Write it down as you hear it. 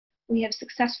we have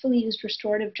successfully used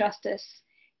restorative justice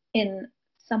in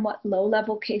somewhat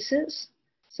low-level cases,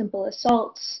 simple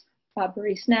assaults,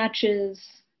 robbery snatches,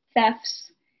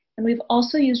 thefts, and we've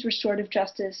also used restorative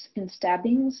justice in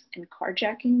stabbings and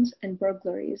carjackings and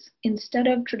burglaries instead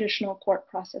of traditional court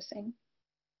processing.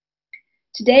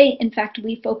 Today, in fact,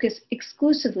 we focus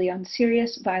exclusively on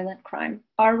serious violent crime.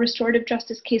 Our restorative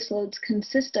justice caseloads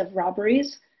consist of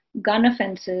robberies, gun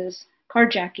offenses,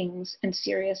 carjackings, and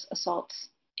serious assaults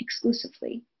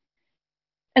exclusively.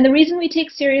 And the reason we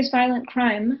take serious violent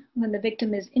crime when the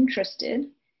victim is interested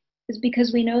is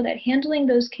because we know that handling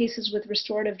those cases with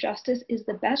restorative justice is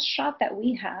the best shot that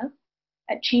we have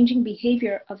at changing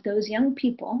behavior of those young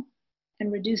people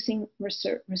and reducing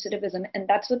recidivism, and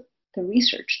that's what the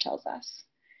research tells us.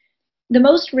 The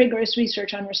most rigorous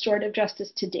research on restorative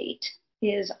justice to date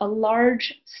is a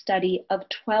large study of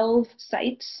 12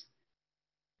 sites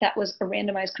that was a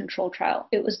randomized control trial.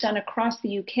 It was done across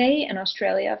the UK and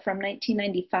Australia from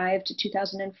 1995 to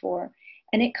 2004,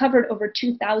 and it covered over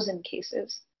 2,000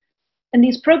 cases. And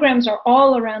these programs are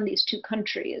all around these two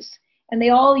countries, and they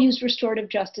all used restorative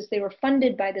justice. They were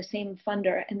funded by the same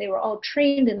funder, and they were all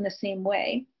trained in the same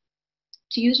way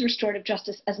to use restorative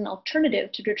justice as an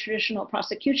alternative to the traditional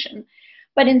prosecution.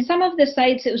 But in some of the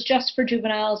sites, it was just for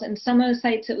juveniles, and some of the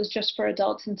sites, it was just for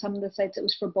adults, and some of the sites, it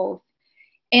was for both.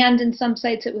 And in some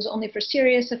sites, it was only for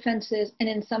serious offenses, and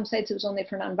in some sites, it was only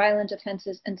for nonviolent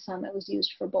offenses, and some it was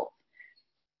used for both.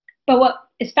 But what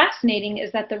is fascinating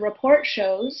is that the report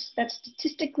shows that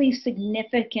statistically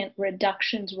significant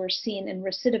reductions were seen in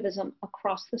recidivism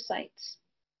across the sites.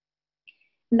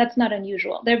 And that's not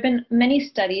unusual. There have been many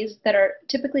studies that are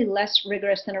typically less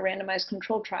rigorous than a randomized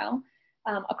control trial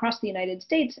across the United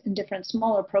States in different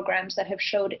smaller programs that have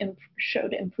showed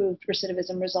improved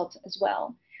recidivism results as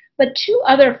well. But two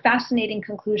other fascinating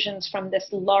conclusions from this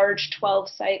large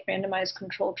 12-site randomized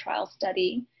control trial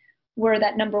study were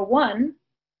that, number one,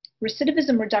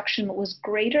 recidivism reduction was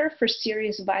greater for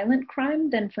serious violent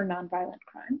crime than for nonviolent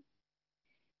crime.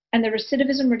 And the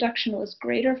recidivism reduction was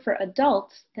greater for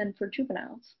adults than for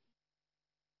juveniles.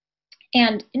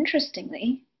 And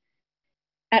interestingly,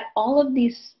 at all of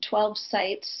these 12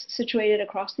 sites situated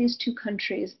across these two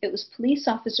countries, it was police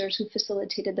officers who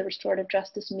facilitated the restorative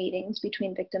justice meetings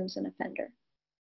between victims and offender.